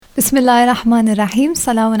Bismillahirrahmanirrahim.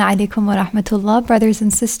 Assalamu alaikum wa rahmatullah. Brothers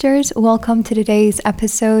and sisters, welcome to today's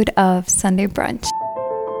episode of Sunday Brunch.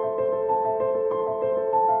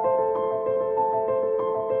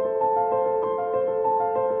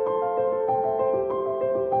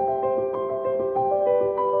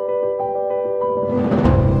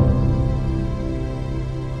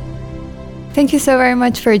 Thank you so very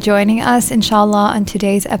much for joining us. Inshallah, on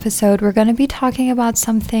today's episode, we're going to be talking about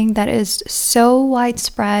something that is so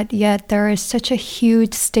widespread, yet there is such a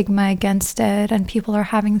huge stigma against it, and people are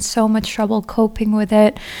having so much trouble coping with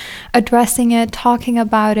it, addressing it, talking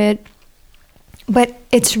about it. But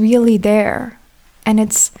it's really there, and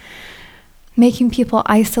it's making people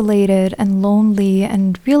isolated and lonely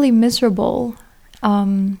and really miserable,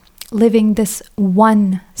 living this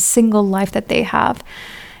one single life that they have.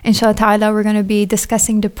 Inshallah ta'ala, we're going to be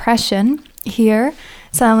discussing depression here.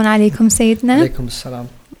 Assalamu alaikum, Sayyidina. Alaikum assalam.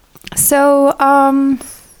 So,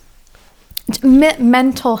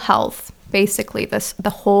 mental health, basically, the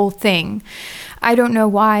whole thing. I don't know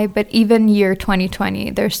why, but even year 2020,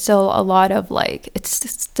 there's still a lot of it's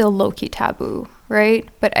still low-key taboo, right?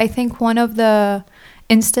 But I think one of the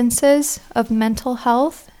instances of mental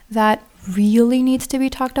health that really needs to be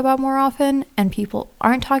talked about more often, and people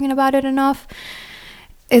aren't talking about it enough,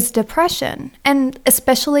 is depression, and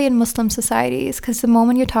especially in Muslim societies, because the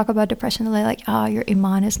moment you talk about depression, they're like, your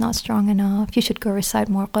iman is not strong enough, you should go recite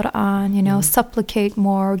more Quran, supplicate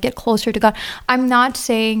more, get closer to God. I'm not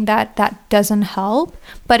saying that that doesn't help,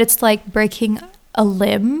 but it's like breaking a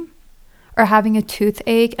limb or having a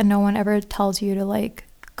toothache and no one ever tells you to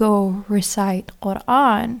go recite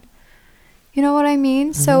Quran. You know what I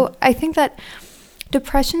mean? Mm-hmm. So I think that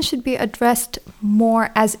depression should be addressed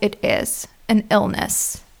more as it is, an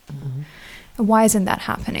illness. Mm-hmm. Why isn't that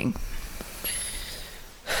happening?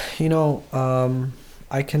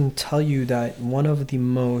 I can tell you that one of the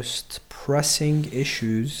most pressing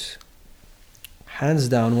issues, hands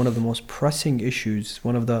down, one of the most pressing issues,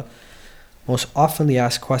 one of the most oftenly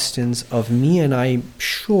asked questions of me, and I'm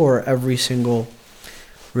sure every single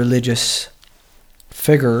religious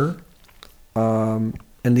figure in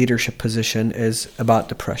leadership position, is about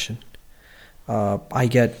depression. I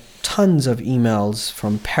get tons of emails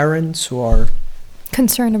from parents who are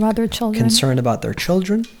concerned about their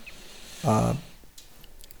children.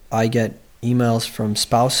 I get emails from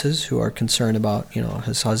spouses who are concerned about,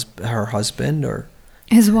 her husband or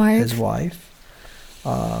his wife,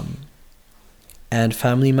 and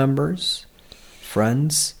family members,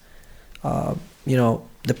 friends.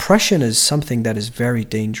 Depression is something that is very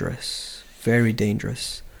dangerous, very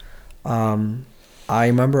dangerous. I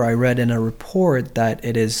remember I read in a report that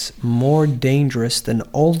it is more dangerous than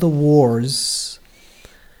all the wars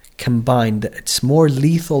combined. It's more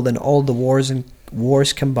lethal than all the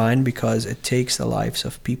wars combined, because it takes the lives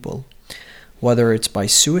of people, whether it's by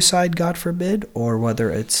suicide, God forbid, or whether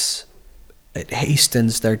it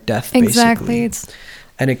hastens their death, basically. Exactly.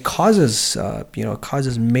 And it causes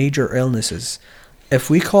major illnesses. If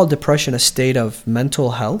we call depression a state of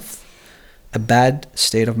mental health, a bad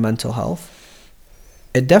state of mental health,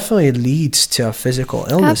 it definitely leads to physical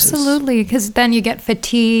illnesses. Absolutely, because then you get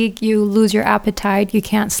fatigue, you lose your appetite, you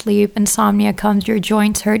can't sleep, insomnia comes, your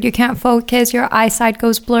joints hurt, you can't focus, your eyesight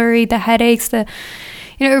goes blurry, the headaches, it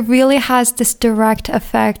really has this direct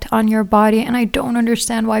effect on your body, and I don't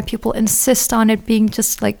understand why people insist on it being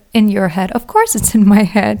just in your head. Of course it's in my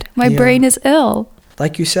head. My brain is ill.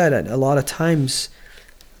 Like you said, a lot of times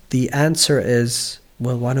the answer is,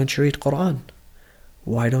 well, why don't you read Quran?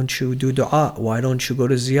 Why don't you do dua? Why don't you go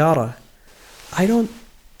to ziyarah?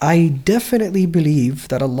 I definitely believe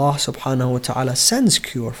that Allah subhanahu wa ta'ala sends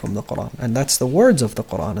cure from the Quran, and that's the words of the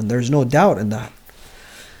Quran, and there's no doubt in that.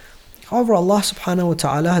 However, Allah subhanahu wa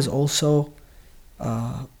ta'ala has also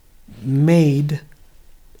made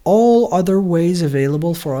all other ways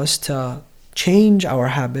available for us to change our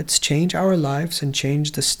habits, change our lives, and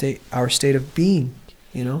change our state of being,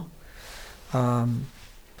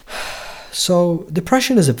 So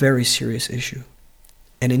depression is a very serious issue,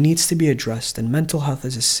 and it needs to be addressed, and mental health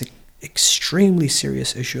is an extremely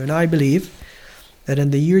serious issue. And I believe that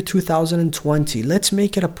in the year 2020, let's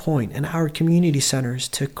make it a point in our community centers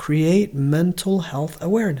to create mental health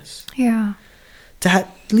awareness. Yeah. To at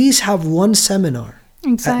least have one seminar.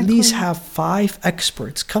 Exactly. At least have 5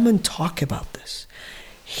 experts come and talk about this.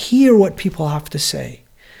 Hear what people have to say.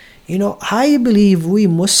 I believe we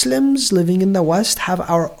Muslims living in the West have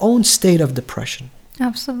our own state of depression.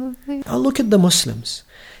 Absolutely. Now look at the Muslims.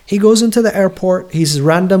 He goes into the airport, he's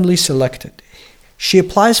randomly selected. She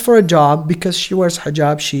applies for a job because she wears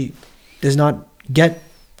hijab, she does not get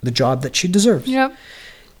the job that she deserves. Yep.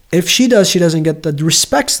 If she does, she doesn't get the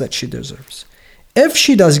respects that she deserves. If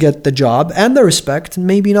she does get the job and the respect,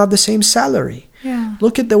 maybe not the same salary. Yeah.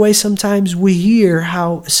 Look at the way sometimes we hear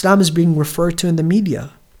how Islam is being referred to in the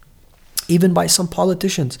media, even by some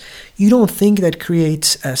politicians. You don't think that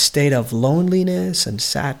creates a state of loneliness and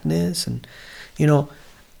sadness? And,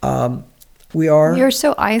 You're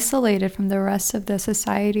so isolated from the rest of the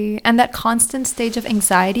society. And that constant stage of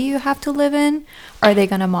anxiety you have to live in. Are they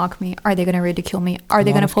going to mock me? Are they going to ridicule me? Are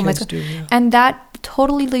they going to pull my... And that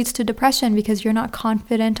totally leads to depression because you're not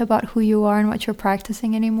confident about who you are and what you're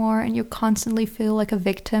practicing anymore. And you constantly feel like a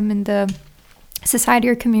victim in the society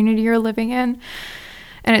or community you're living in.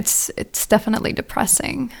 And it's definitely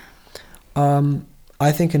depressing.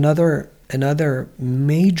 I think another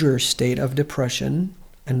major state of depression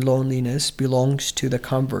and loneliness belongs to the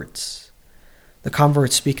converts. The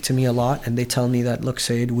converts speak to me a lot, and they tell me that, look,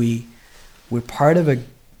 Sayyid, we're part of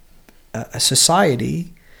a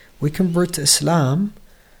society. We convert to Islam.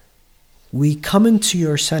 We come into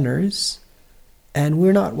your centers, and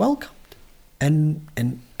we're not welcomed. And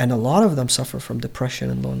a lot of them suffer from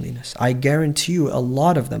depression and loneliness. I guarantee you, a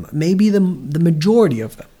lot of them, maybe the majority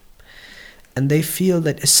of them. And they feel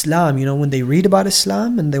that Islam, when they read about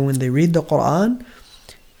Islam and then when they read the Quran,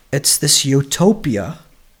 it's this utopia.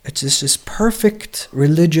 It's this perfect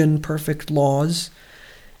religion, perfect laws.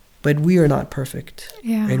 But we are not perfect.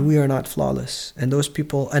 Yeah. And we are not flawless. And those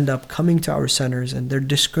people end up coming to our centers and they're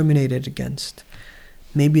discriminated against.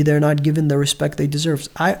 Maybe they're not given the respect they deserve.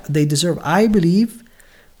 I believe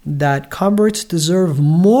that converts deserve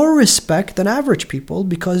more respect than average people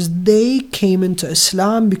because they came into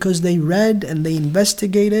Islam because they read and they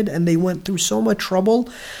investigated and they went through so much trouble.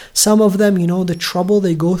 Some of them, the trouble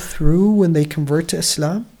they go through when they convert to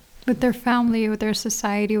Islam. With their family, with their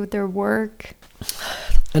society, with their work.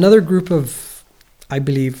 Another group of, I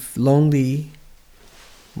believe, lonely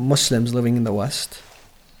Muslims living in the West.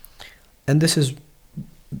 And this is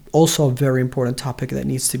also a very important topic that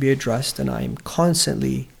needs to be addressed, and I'm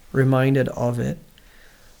constantly reminded of it,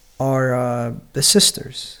 are the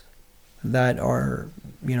sisters that are,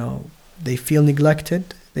 they feel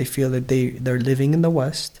neglected. They feel that they're living in the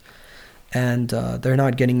West, and they're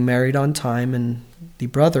not getting married on time, and the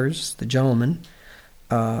brothers, the gentlemen,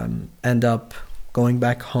 end up going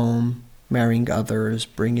back home, marrying others,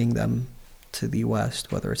 bringing them to the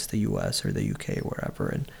West, whether it's the US or the UK, wherever,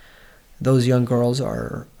 and those young girls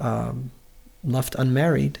are left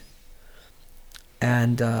unmarried,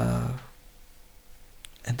 and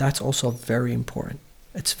that's also very important.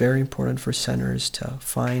 It's very important for centers to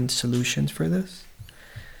find solutions for this.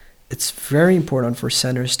 It's very important for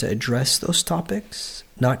centers to address those topics,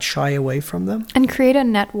 not shy away from them. And create a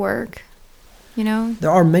network,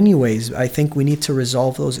 There are many ways. I think we need to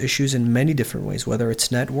resolve those issues in many different ways, whether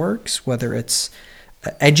it's networks, whether it's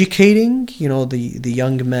educating, the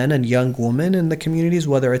young men and young women in the communities,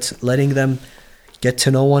 whether it's letting them get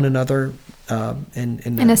to know one another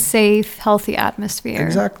in a safe, healthy atmosphere.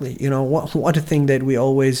 Exactly. One thing that we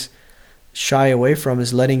always shy away from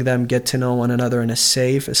is letting them get to know one another in a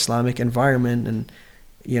safe Islamic environment and,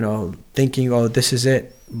 thinking, oh, this is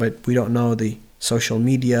it. But we don't know the social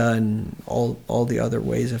media and all the other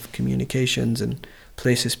ways of communications and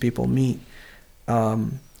places people meet.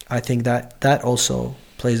 I think that also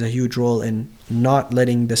plays a huge role in not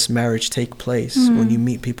letting this marriage take place. Mm-hmm. When you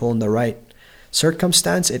meet people in the right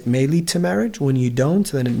circumstance, it may lead to marriage. When you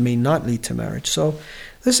don't, then it may not lead to marriage. So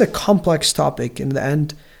this is a complex topic. In the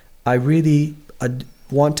end, I really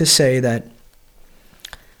want to say that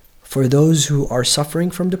for those who are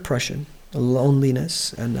suffering from depression,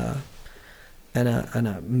 loneliness, and a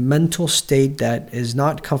mental state that is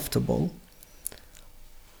not comfortable,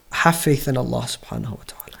 have faith in Allah subhanahu wa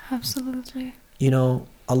ta'ala. Absolutely.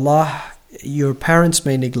 Allah, your parents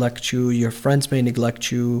may neglect you, your friends may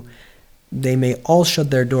neglect you, they may all shut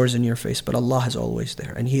their doors in your face, but Allah is always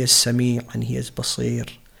there, and He is Sami' and He is Basir.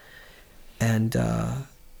 And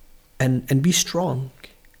be strong.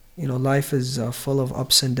 Life is full of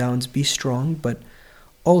ups and downs. Be strong, but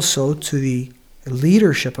also to the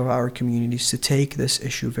leadership of our communities to take this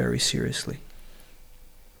issue very seriously.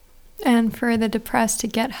 And for the depressed to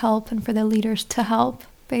get help, and for the leaders to help,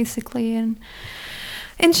 basically. And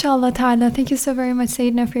inshallah ta'ala, thank you so very much,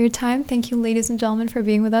 Zaynab, for your time. Thank you, ladies and gentlemen, for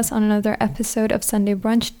being with us on another episode of Sunday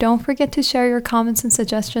Brunch. Don't forget to share your comments and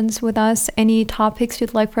suggestions with us, any topics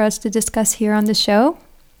you'd like for us to discuss here on the show.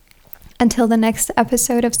 Until the next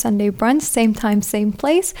episode of Sunday Brunch, same time, same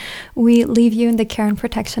place, we leave you in the care and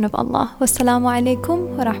protection of Allah. Wassalamu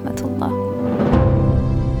alaikum wa rahmatullah.